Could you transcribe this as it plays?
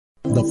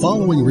The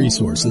following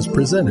resource is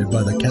presented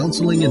by the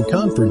Counseling and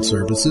Conference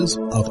Services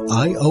of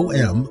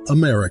IOM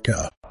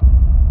America.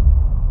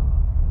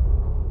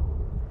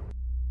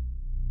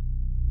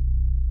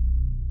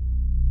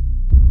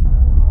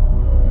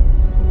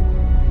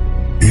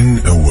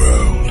 In a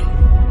world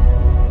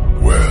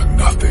where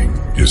nothing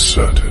is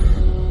certain,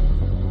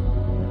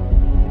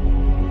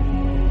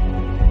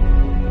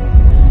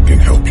 can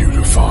help you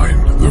to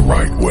find the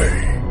right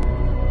way.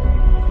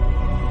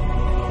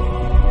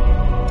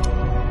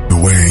 The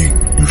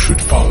way you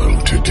should follow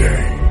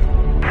today.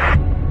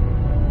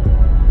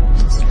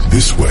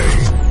 This way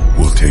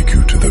will take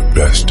you to the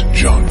best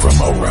junk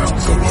from around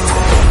the world.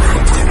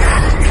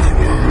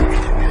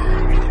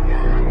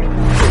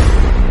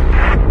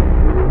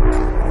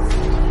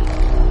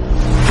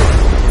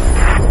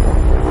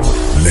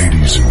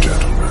 Ladies and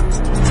gentlemen,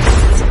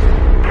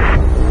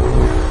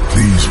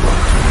 please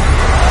welcome.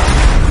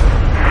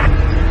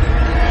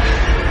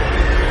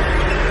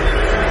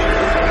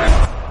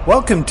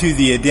 Welcome to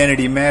the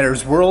Identity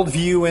Matters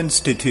Worldview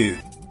Institute.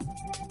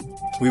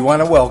 We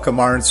want to welcome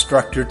our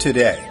instructor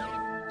today.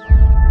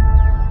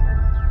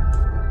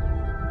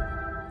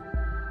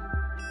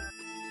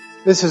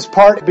 This is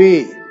part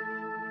B.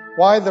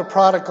 Why the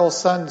prodigal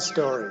son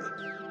story?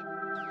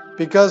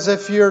 Because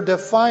if you're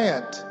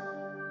defiant,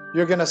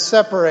 you're going to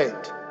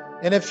separate.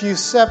 And if you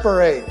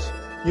separate,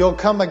 you'll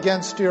come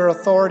against your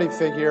authority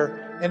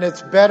figure. And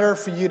it's better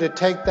for you to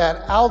take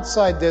that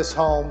outside this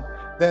home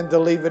than to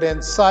leave it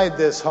inside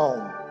this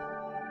home.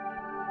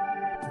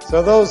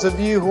 So those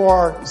of you who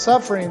are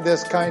suffering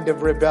this kind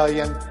of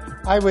rebellion,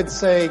 I would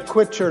say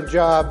quit your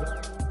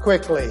job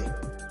quickly.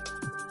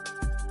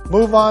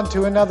 Move on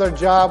to another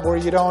job where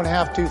you don't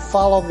have to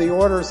follow the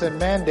orders and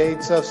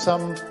mandates of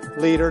some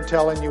leader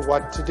telling you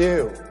what to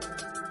do.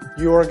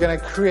 You are going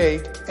to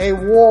create a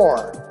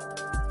war,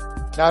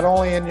 not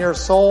only in your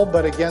soul,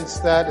 but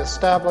against that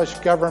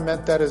established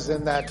government that is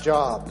in that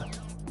job.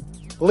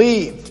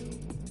 Leave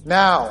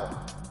now.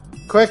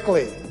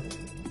 Quickly.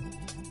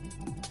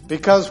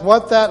 Because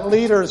what that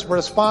leader is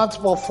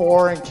responsible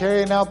for in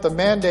carrying out the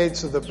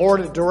mandates of the board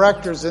of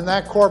directors in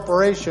that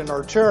corporation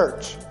or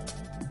church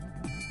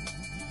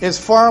is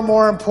far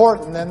more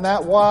important than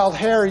that wild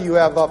hair you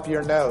have up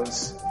your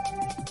nose.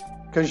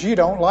 Because you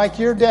don't like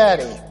your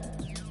daddy.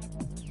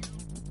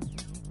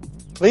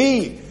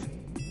 Leave.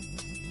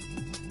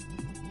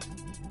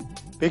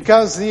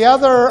 Because the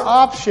other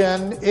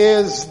option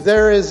is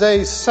there is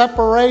a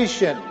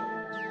separation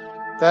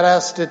that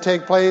has to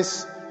take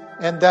place,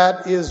 and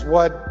that is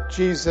what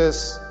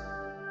Jesus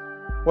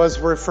was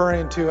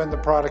referring to in the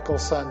prodigal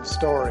son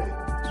story.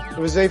 It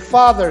was a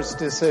father's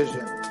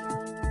decision.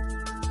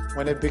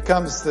 When it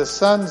becomes the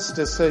son's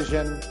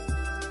decision,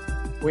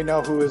 we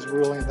know who is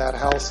ruling that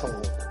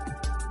household.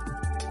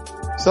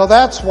 So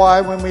that's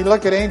why when we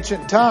look at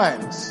ancient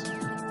times,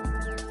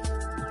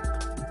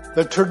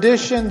 the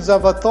traditions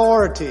of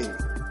authority,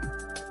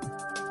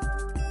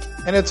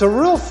 and it's a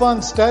real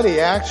fun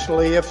study,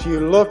 actually, if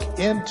you look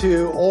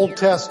into Old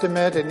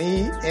Testament and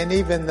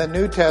even the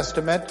New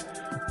Testament,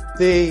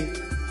 the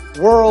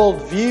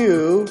world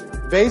view,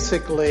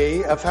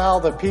 basically, of how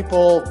the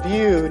people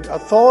viewed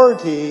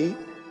authority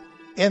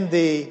in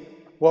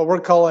what we're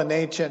calling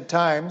ancient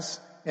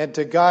times, and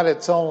to God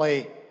it's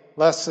only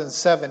less than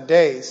 7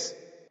 days.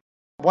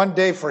 One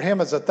day for Him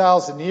is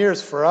 1,000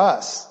 years for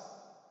us.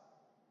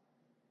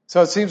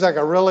 So it seems like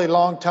a really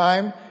long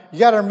time. You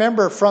got to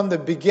remember, from the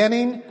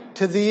beginning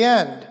to the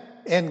end,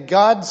 in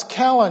God's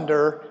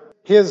calendar,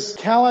 His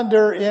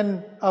calendar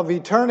of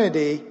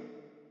eternity,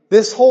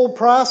 this whole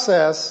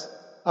process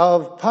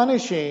of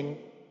punishing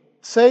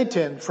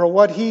Satan for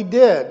what he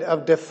did,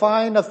 of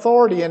defying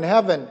authority in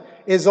heaven,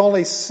 is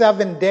only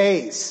 7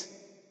 days.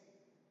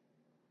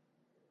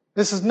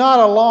 This is not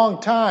a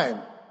long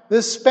time.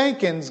 This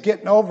spanking's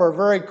getting over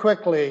very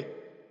quickly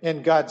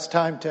in God's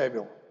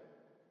timetable.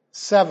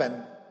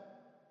 7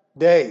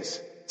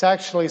 days. It's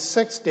actually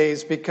 6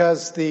 days,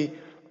 because the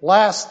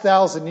last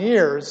 1,000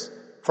 years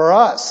for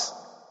us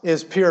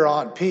is pure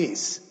on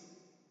peace.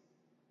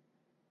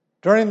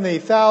 During the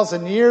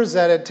 1,000 years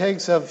that it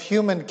takes of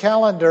human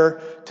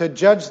calendar to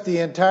judge the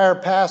entire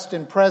past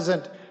and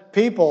present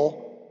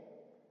people,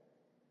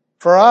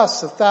 for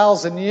us,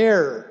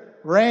 1,000-year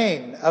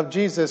reign of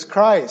Jesus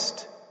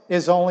Christ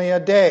is only a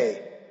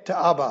day to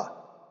Abba.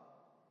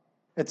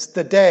 It's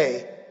the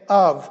day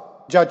of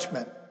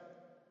judgment.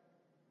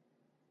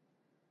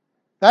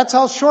 That's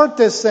how short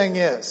this thing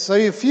is. So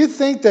if you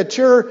think that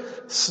your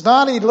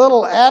snotty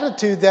little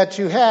attitude that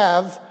you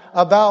have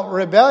about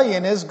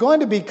rebellion is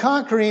going to be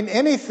conquering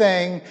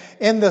anything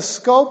in the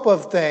scope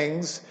of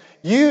things,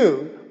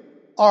 you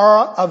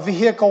are a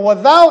vehicle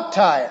without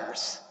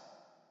tires.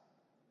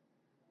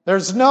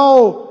 There's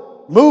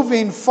no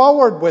moving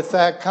forward with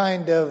that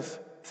kind of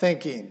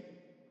thinking.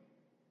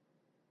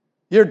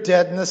 You're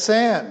dead in the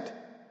sand.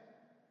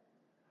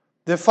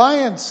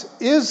 Defiance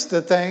is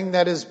the thing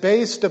that is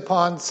based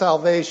upon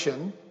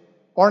salvation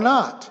or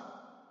not.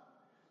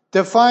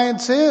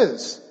 Defiance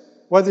is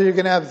whether you're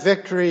going to have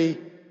victory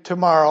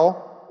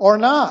tomorrow or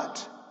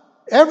not.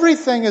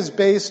 Everything is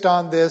based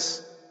on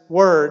this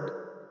word,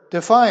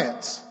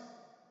 defiance.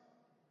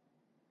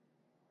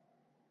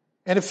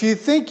 And if you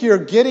think you're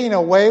getting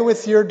away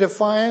with your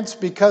defiance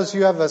because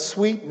you have a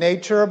sweet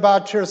nature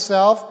about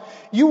yourself,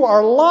 you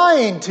are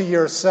lying to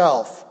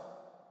yourself.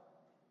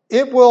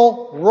 It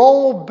will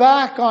roll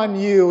back on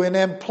you and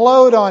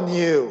implode on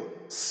you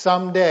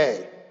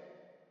someday.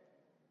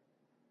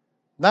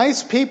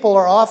 Nice people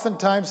are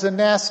oftentimes the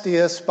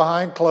nastiest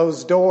behind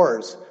closed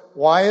doors.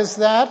 Why is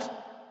that?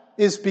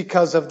 It's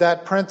because of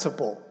that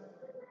principle.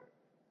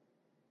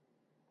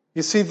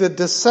 You see, the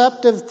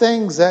deceptive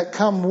things that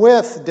come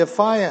with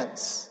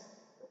defiance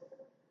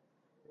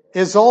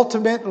is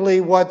ultimately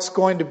what's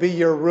going to be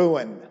your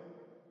ruin.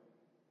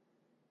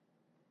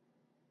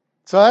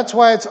 So that's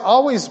why it's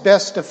always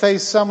best to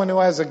face someone who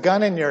has a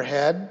gun in your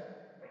head.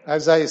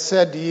 As I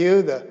said to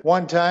you, the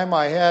one time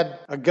I had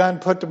a gun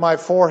put to my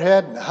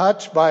forehead and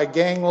hutched by a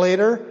gang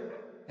leader.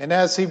 And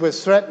as he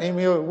was threatening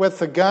me with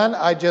the gun,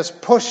 I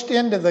just pushed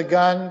into the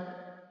gun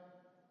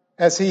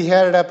as he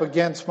had it up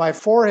against my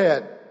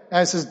forehead. And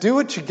I says, do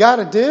what you got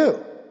to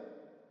do.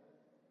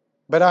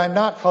 But I'm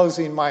not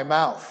closing my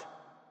mouth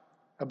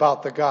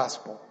about the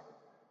gospel.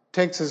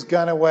 Takes his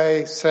gun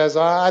away, says,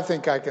 I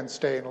think I can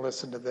stay and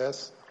listen to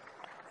this.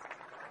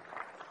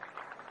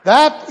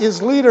 That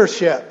is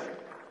leadership.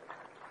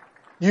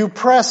 You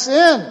press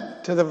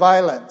in to the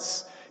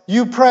violence.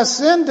 You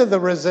press into the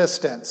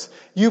resistance.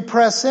 You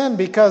press in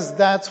because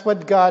that's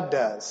what God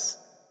does.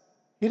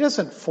 He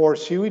doesn't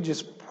force you, He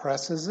just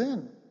presses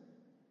in.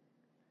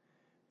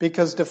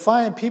 Because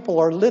defiant people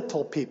are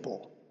little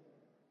people.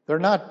 They're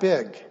not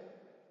big.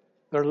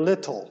 They're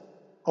little.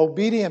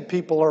 Obedient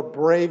people are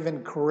brave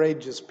and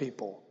courageous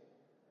people.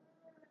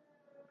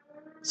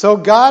 So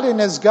God, in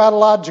His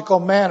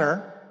godological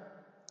manner,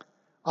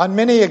 on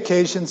many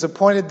occasions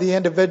appointed the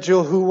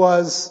individual who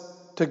was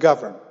to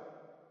govern.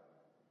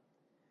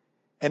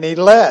 And He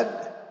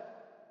led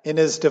in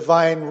His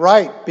divine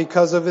right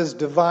because of His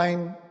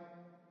divine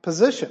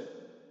position.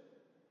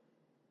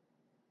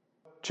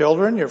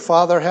 Children, your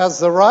father has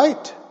the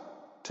right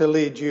to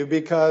lead you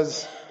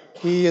because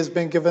he has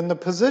been given the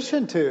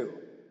position to.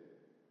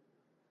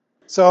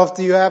 So if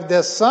you have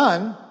this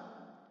son,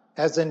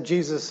 as in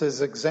Jesus'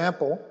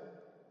 example,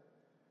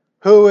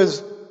 who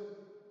is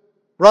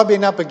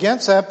rubbing up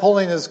against that,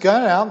 pulling his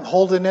gun out and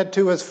holding it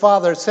to his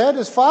father's head,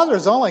 his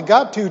father's only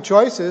got two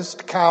choices,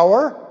 to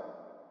cower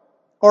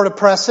or to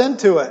press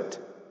into it.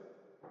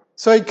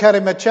 So he cut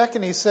him a check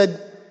and he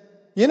said,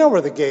 you know where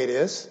the gate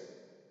is.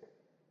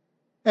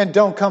 And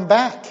don't come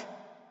back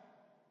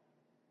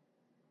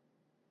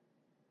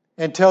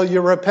until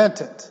you're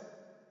repentant.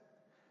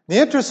 The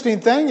interesting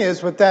thing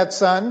is with that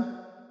son,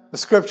 the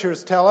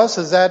scriptures tell us,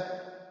 is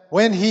that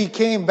when he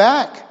came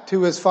back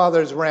to his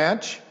father's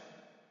ranch,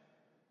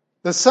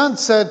 the son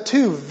said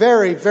two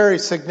very, very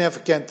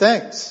significant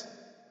things.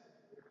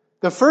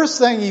 The first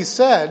thing he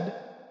said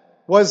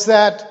was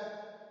that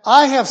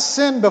I have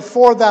sinned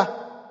before the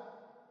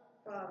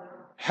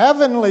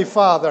Heavenly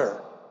Father.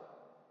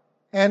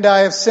 And I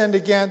have sinned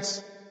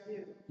against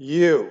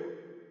you.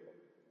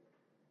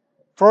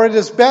 For it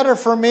is better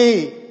for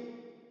me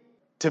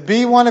to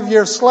be one of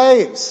your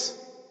slaves.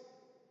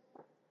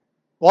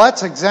 Well,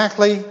 that's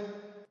exactly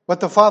what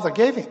the father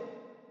gave him.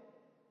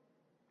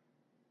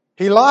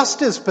 He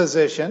lost his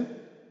position.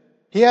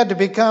 He had to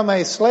become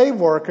a slave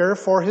worker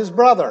for his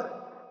brother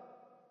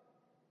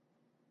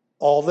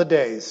all the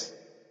days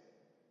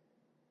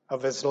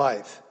of his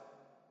life.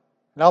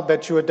 And I'll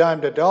bet you a dime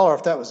to a dollar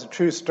if that was a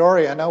true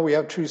story. I know we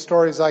have true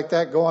stories like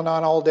that going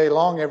on all day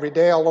long, every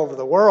day, all over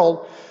the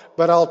world.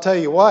 But I'll tell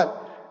you what,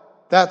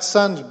 that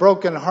son's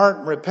broken heart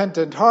and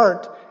repentant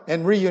heart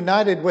and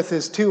reunited with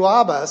his two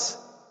Abbas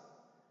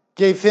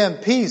gave him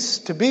peace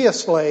to be a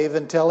slave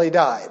until he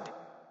died.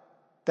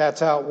 That's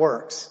how it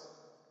works.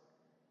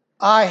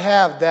 I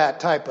have that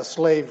type of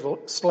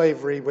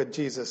slavery with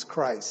Jesus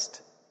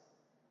Christ.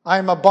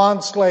 I'm a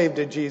bond slave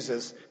to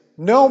Jesus.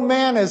 No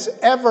man is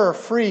ever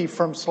free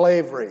from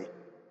slavery.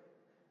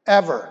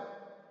 Ever.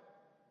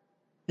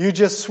 You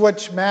just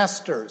switch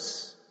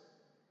masters.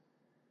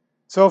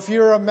 So if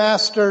you're a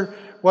master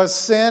was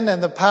sin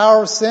and the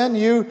power of sin,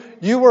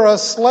 you were a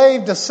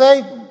slave to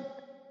Satan.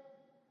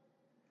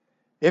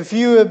 If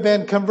you have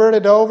been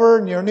converted over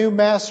and your new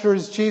master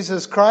is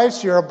Jesus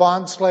Christ, you're a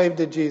bond slave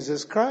to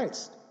Jesus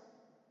Christ.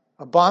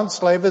 A bond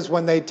slave is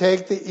when they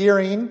take the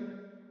earring,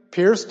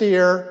 pierced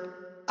ear,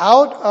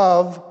 out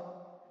of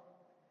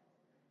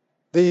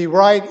the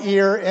right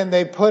ear and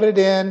they put it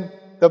in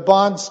the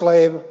bond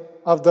slave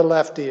of the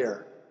left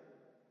ear.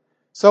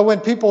 So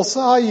when people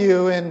saw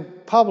you in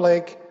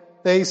public,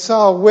 they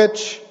saw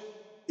which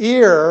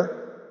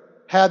ear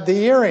had the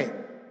earring.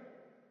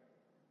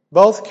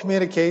 Both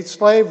communicate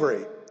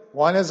slavery.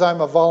 One is I'm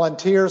a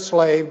volunteer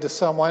slave to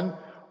someone,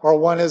 or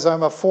one is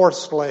I'm a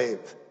forced slave.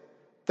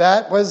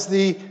 That was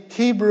the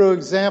Hebrew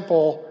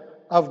example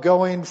of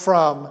going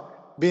from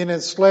being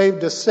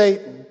enslaved to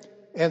Satan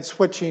and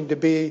switching to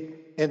be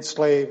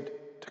enslaved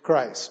to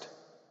Christ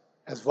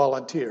as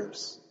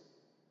volunteers.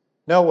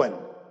 No one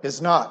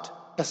is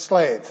not a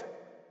slave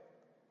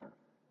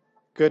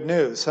Good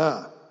news,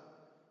 huh?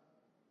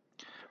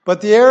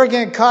 But the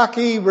arrogant,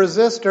 cocky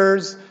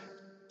resistors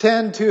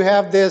tend to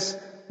have this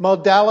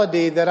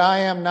modality that I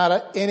am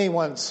not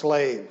anyone's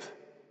slave.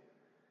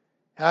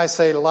 And I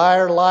say,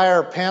 liar,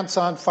 liar, pants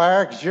on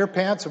fire, because your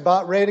pants are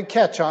about ready to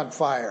catch on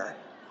fire.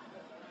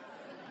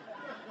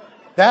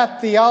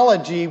 That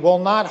theology will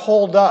not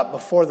hold up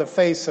before the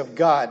face of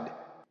God.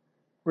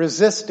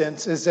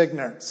 Resistance is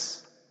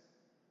ignorance.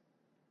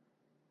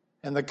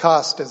 And the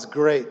cost is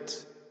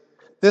great.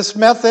 This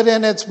method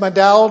and its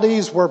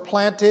modalities were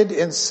planted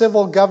in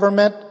civil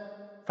government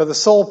for the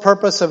sole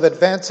purpose of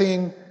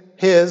advancing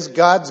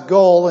God's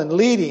goal in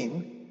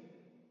leading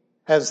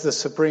as the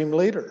supreme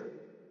leader.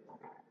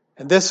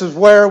 And this is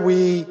where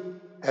we,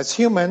 as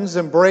humans,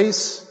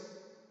 embrace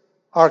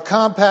our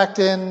compact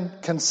in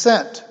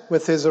consent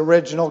with his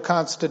original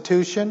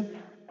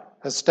Constitution,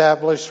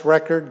 established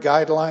record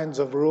guidelines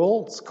of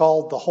rule. It's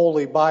called the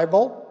Holy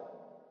Bible.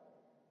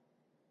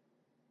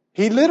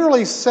 He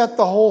literally set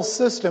the whole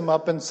system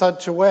up in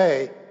such a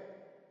way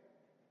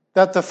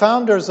that the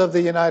founders of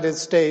the United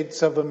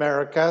States of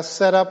America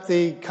set up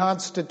the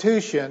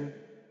Constitution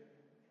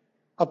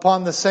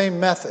upon the same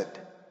method.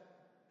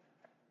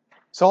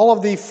 So all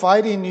of the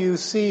fighting you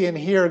see and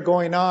hear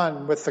going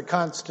on with the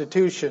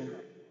Constitution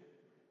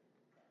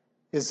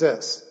is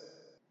this.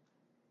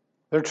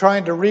 They're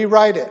trying to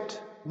rewrite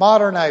it,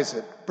 modernize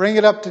it, bring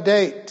it up to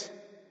date.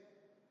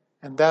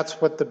 And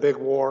that's what the big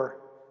war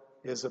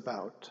is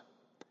about.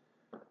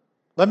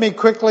 Let me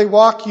quickly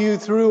walk you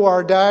through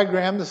our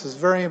diagram. This is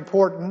very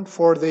important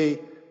for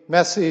the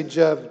message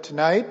of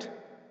tonight.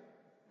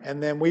 And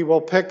then we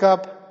will pick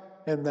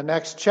up in the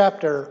next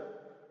chapter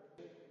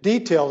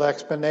detailed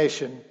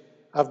explanation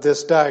of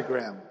this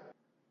diagram.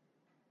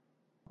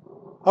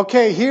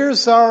 Okay,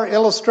 here's our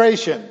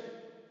illustration.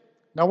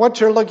 Now what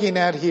you're looking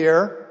at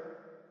here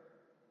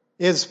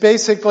is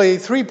basically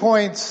 3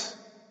 points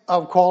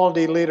of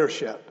quality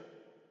leadership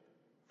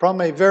from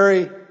a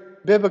very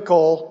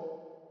biblical,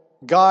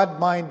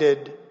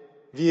 God-minded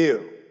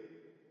view.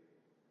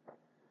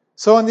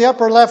 So in the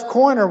upper left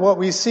corner, what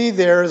we see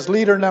there is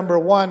leader number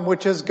 1,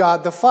 which is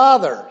God the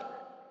Father.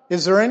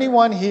 Is there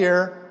anyone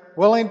here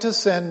willing to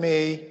send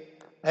me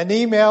an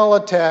email,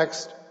 a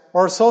text,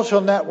 or a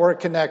social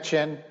network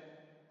connection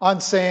on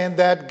saying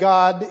that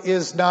God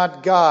is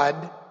not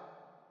God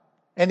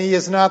and He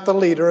is not the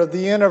leader of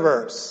the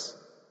universe?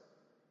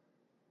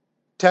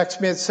 Text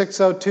me at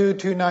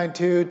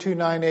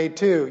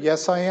 602-292-2982.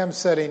 Yes, I am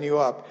setting you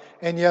up.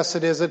 And yes,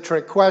 it is a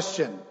trick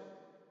question.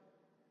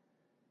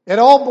 It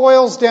all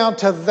boils down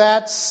to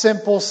that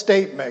simple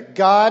statement.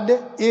 God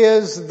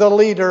is the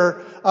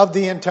leader of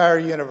the entire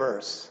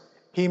universe.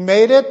 He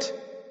made it,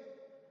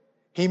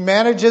 He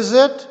manages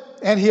it,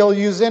 and He'll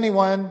use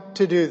anyone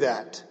to do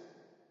that.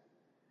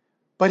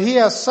 But He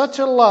has such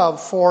a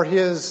love for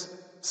His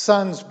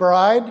Son's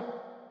bride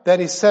that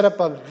He set up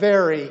a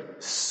very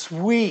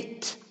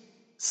sweet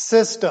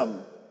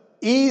system,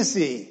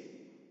 easy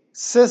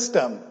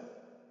system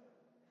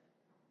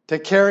to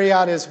carry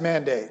out His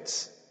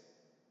mandates.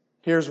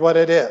 Here's what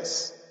it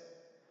is.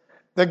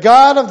 The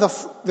God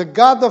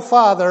the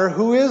Father,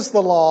 who is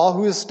the law,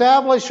 who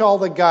established all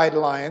the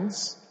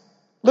guidelines,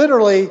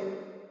 literally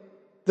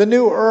the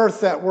new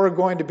earth that we're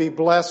going to be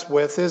blessed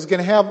with is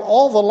going to have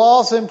all the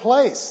laws in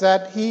place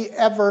that He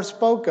ever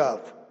spoke of.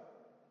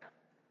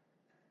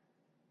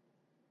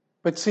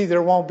 But see,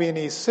 there won't be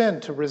any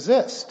sin to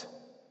resist.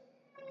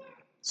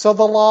 So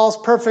the law is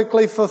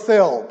perfectly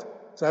fulfilled.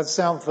 Does that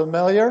sound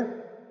familiar?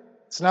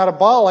 It's not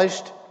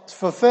abolished, it's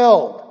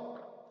fulfilled.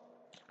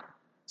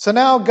 So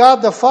now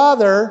God the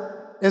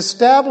Father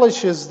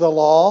establishes the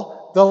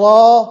law. The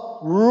law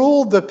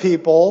ruled the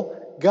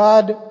people.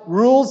 God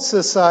ruled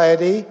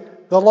society.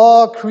 The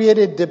law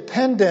created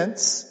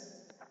dependence.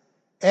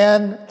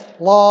 And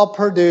law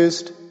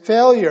produced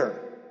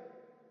failure.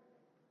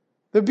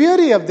 The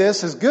beauty of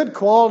this is good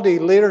quality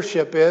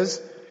leadership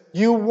is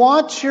you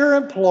want your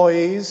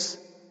employees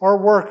or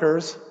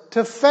workers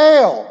to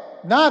fail,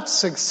 not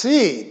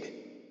succeed.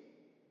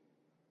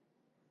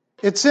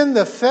 It's in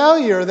the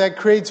failure that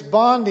creates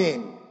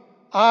bonding.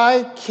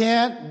 I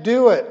can't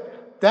do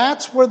it.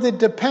 That's where the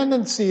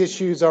dependency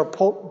issues are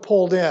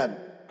pulled in.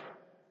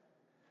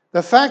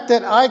 The fact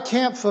that I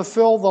can't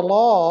fulfill the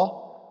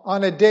law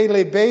on a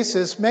daily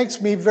basis makes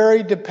me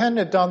very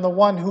dependent on the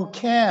one who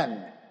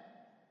can.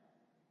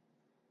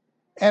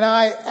 And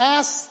I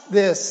ask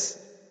this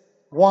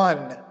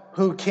one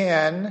who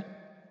can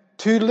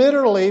to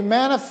literally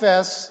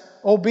manifest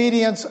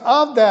obedience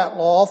of that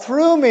law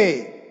through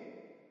me.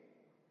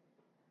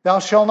 Thou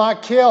shalt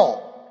not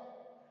kill.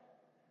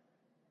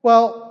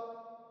 Well,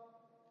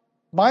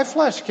 my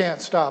flesh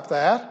can't stop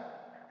that.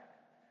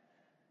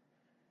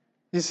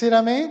 You see what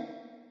I mean?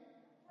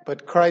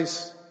 But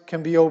Christ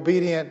can be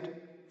obedient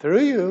through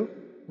you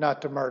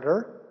not to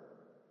murder.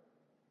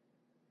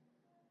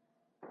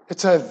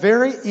 It's a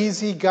very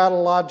easy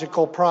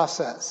godological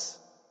process.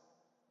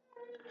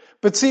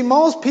 But see,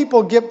 most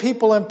people get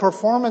people in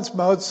performance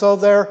mode so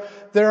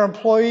their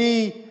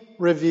employee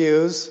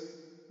reviews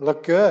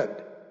look good.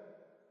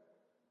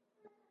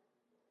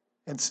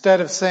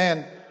 Instead of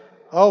saying,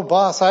 oh,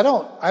 boss, I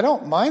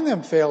don't mind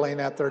them failing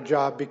at their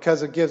job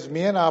because it gives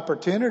me an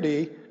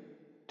opportunity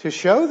to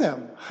show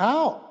them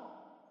how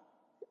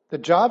the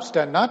job's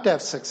done, not to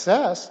have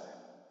success,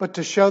 but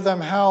to show them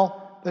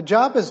how the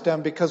job is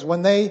done, because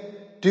when they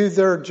do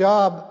their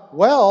job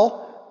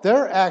well,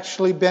 they're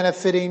actually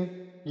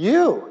benefiting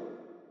you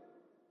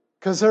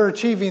because they're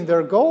achieving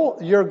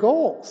your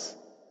goals.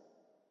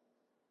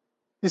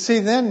 You see,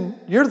 then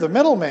you're the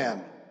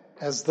middleman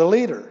as the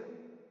leader.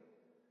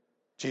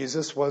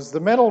 Jesus was the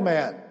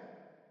middleman.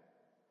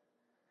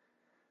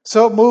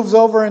 So it moves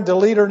over into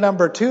leader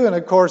number 2, and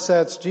of course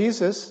that's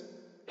Jesus.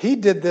 He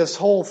did this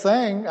whole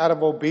thing out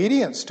of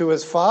obedience to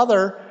his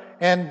Father,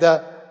 and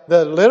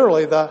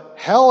literally the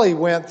hell he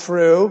went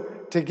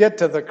through to get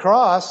to the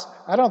cross.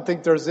 I don't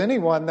think there's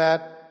anyone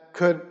that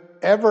could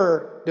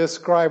ever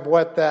describe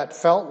what that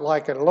felt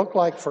like and looked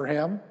like for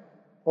him,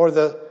 or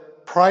the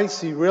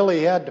price he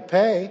really had to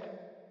pay.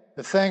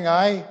 The thing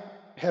I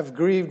have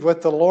grieved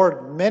with the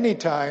Lord many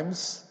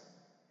times,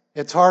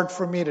 it's hard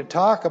for me to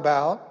talk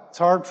about, it's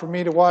hard for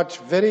me to watch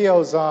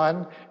videos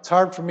on, it's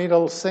hard for me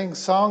to sing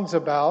songs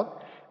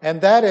about,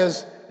 and that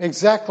is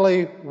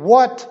exactly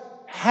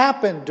what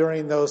happened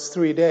during those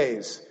 3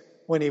 days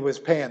when he was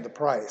paying the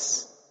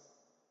price.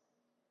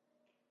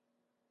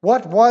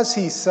 What was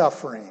he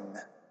suffering?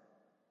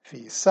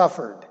 He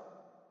suffered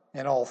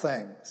in all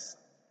things.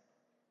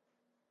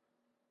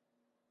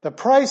 The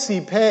price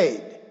he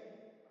paid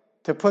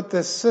to put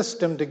this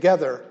system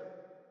together,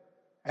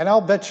 and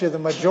I'll bet you the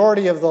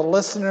majority of the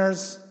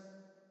listeners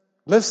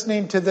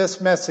listening to this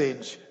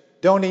message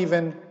don't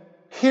even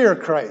hear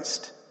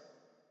Christ,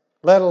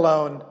 let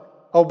alone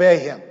obey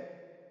him.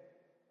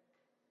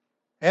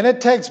 And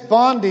it takes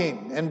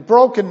bonding and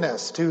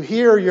brokenness to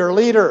hear your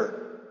leader.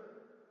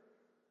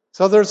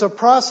 So there's a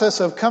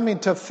process of coming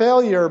to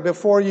failure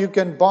before you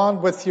can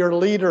bond with your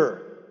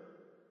leader.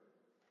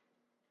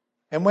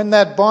 And when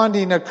that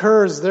bonding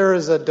occurs, there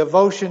is a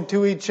devotion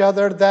to each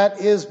other that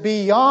is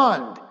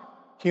beyond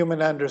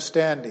human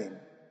understanding.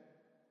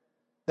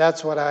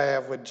 That's what I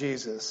have with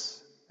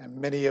Jesus,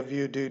 and many of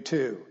you do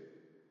too.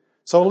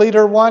 So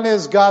leader 1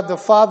 is God the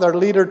Father.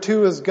 Leader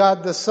 2 is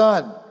God the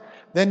Son.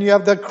 Then you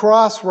have the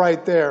cross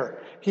right there.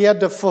 He had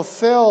to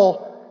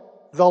fulfill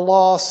the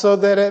law so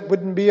that it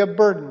wouldn't be a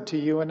burden to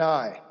you and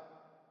I.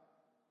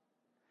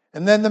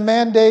 And then the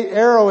mandate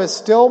arrow is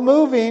still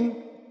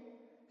moving.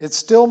 It's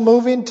still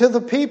moving to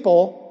the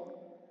people.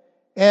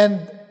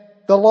 And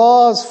the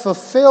law is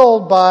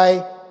fulfilled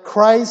by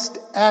Christ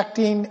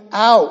acting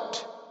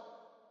out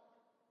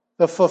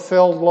the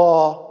fulfilled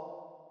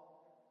law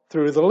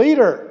through the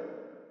leader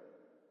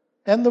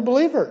and the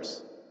believers.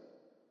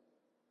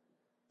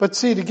 But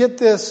see, to get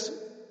this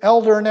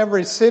elder in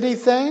every city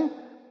thing,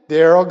 the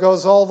arrow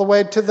goes all the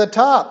way to the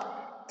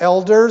top.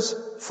 Elders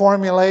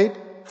formulate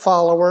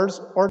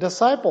followers or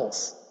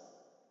disciples.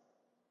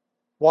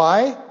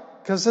 Why?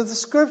 Because of the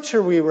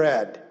scripture we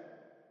read.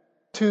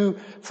 To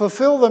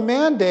fulfill the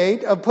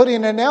mandate of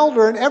putting an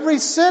elder in every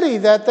city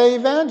that they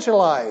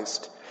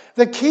evangelized.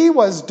 The key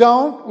was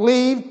don't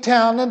leave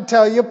town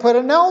until you put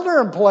an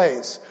elder in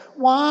place.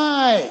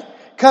 Why?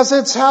 Because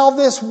it's how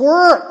this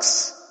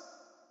works.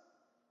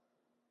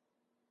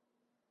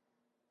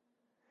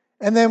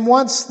 And then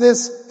once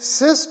this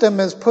system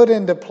is put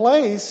into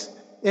place,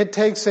 it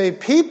takes a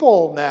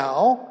people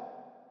now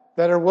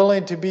that are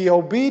willing to be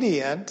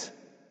obedient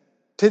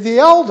to the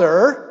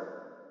elder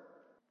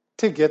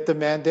to get the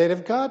mandate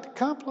of God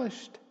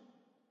accomplished.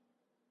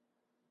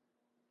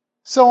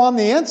 So on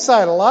the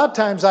inside, a lot of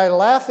times I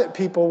laugh at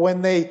people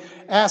when they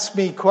ask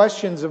me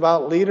questions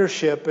about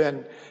leadership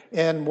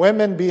and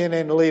women being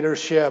in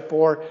leadership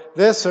or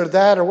this or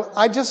that.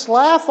 I just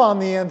laugh on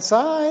the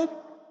inside.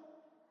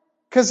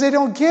 Because they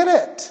don't get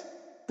it.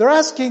 They're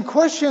asking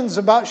questions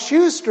about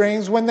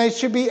shoestrings when they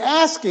should be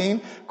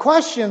asking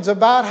questions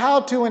about how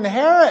to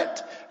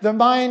inherit the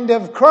mind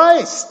of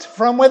Christ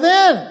from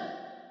within.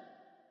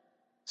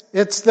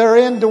 It's their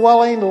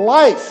indwelling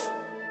life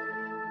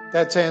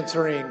that's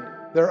answering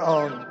their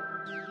own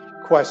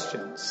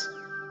questions.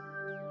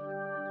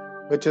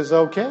 Which is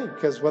okay,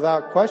 because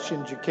without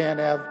questions you can't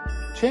have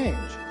change.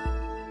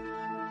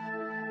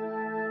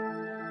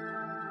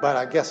 But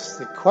I guess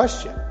the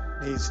question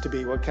needs to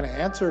be, what kind of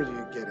answers are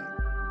you getting?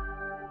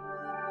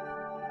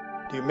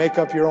 Do you make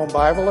up your own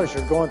Bible as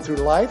you're going through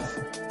life?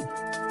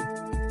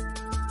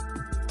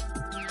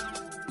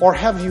 Or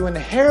have you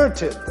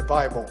inherited the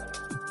Bible?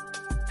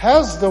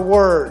 Has the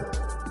Word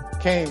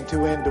came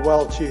to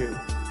indwelt you?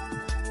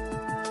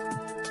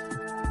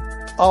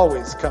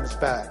 Always comes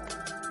back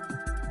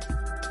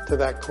to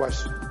that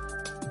question.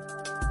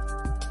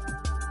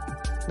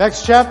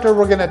 Next chapter,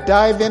 we're going to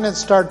dive in and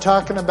start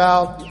talking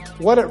about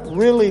what it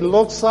really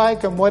looks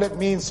like and what it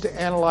means to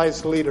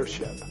analyze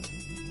leadership.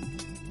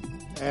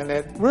 And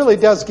it really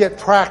does get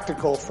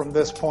practical from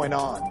this point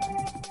on.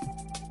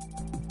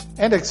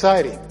 And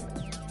exciting.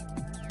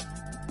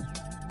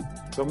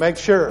 So make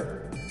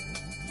sure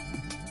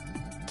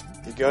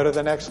you go to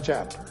the next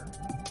chapter.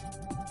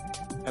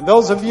 And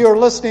those of you who are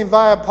listening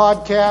via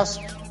podcast,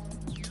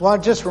 I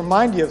want to just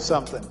remind you of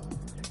something.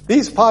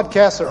 These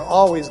podcasts are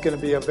always going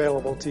to be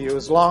available to you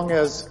as long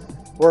as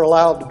we're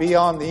allowed to be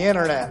on the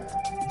internet.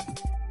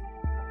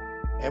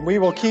 And we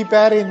will keep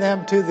adding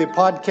them to the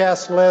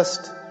podcast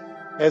list,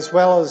 as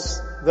well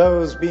as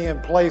those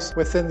being placed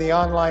within the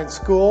online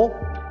school.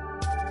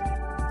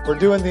 We're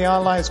doing the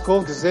online school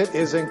because it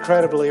is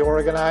incredibly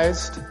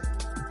organized.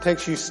 It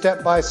takes you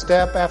step by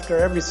step. After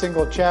every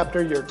single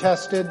chapter, you're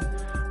tested.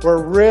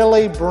 We're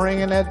really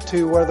bringing it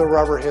to where the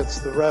rubber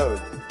hits the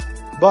road.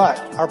 But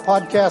our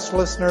podcast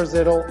listeners,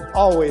 it'll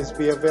always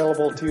be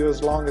available to you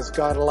as long as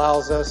God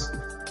allows us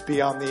to be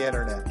on the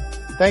internet.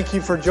 Thank you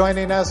for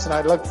joining us, and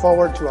I look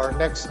forward to our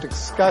next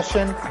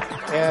discussion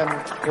and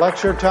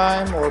lecture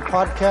time or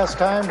podcast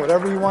time,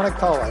 whatever you want to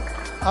call it.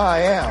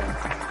 I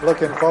am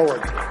looking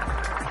forward to it.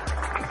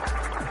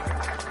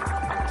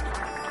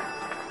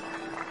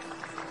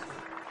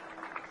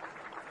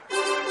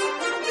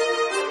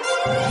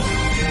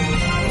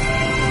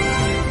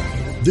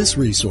 This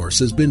resource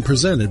has been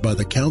presented by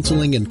the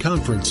Counseling and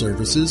Conference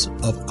Services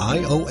of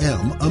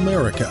IOM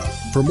America.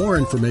 For more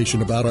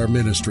information about our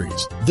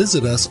ministries,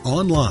 visit us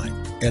online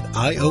at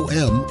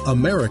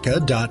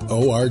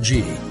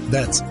iomamerica.org.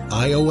 That's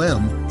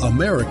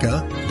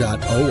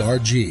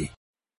iomamerica.org.